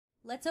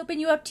Let's open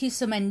you up to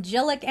some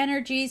angelic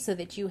energy so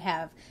that you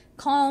have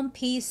calm,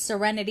 peace,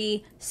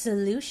 serenity,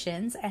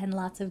 solutions, and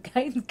lots of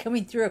guidance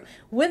coming through.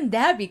 Wouldn't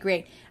that be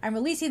great? I'm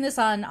releasing this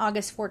on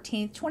August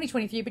 14th,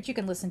 2023, but you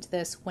can listen to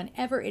this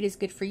whenever it is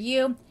good for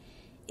you.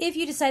 If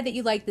you decide that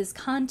you like this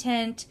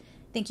content,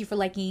 thank you for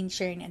liking,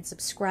 sharing, and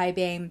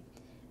subscribing.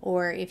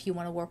 Or if you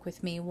want to work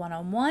with me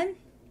one-on-one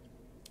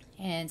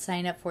and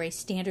sign up for a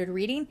standard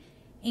reading,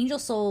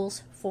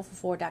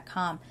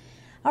 angelsouls444.com.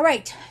 All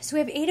right, so we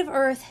have 8 of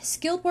Earth.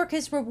 Skilled work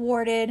is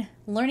rewarded.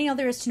 Learning all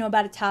there is to know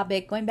about a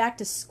topic. Going back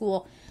to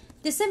school.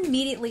 This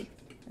immediately,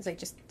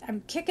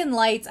 I'm kicking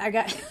lights. I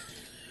got,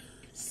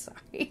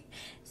 sorry.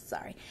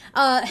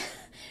 I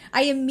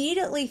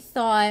immediately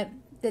thought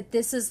that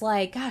this is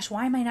like, gosh,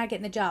 why am I not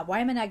getting the job? Why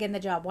am I not getting the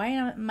job? Why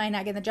am I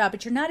not getting the job?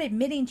 But you're not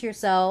admitting to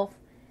yourself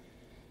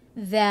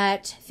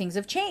that things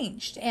have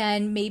changed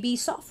and maybe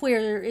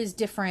software is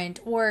different,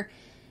 or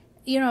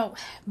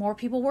more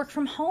people work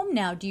from home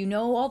now. Do you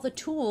know all the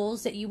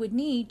tools that you would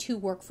need to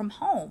work from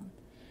home?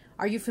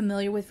 Are you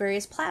familiar with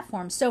various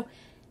platforms? So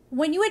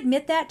when you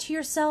admit that to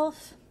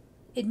yourself,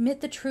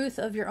 admit the truth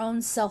of your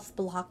own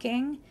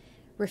self-blocking,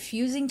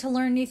 refusing to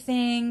learn new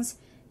things,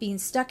 being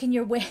stuck in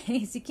your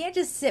ways. You can't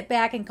just sit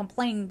back and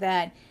complain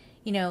that,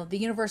 the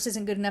universe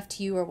isn't good enough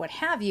to you or what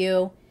have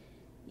you.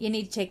 You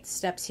need to take the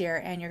steps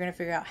here, and you're going to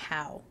figure out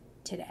how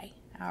today.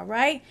 All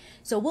right?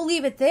 So we'll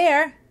leave it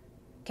there.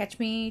 Catch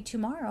me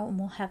tomorrow and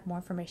we'll have more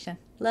information.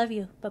 Love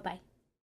you. Bye-bye.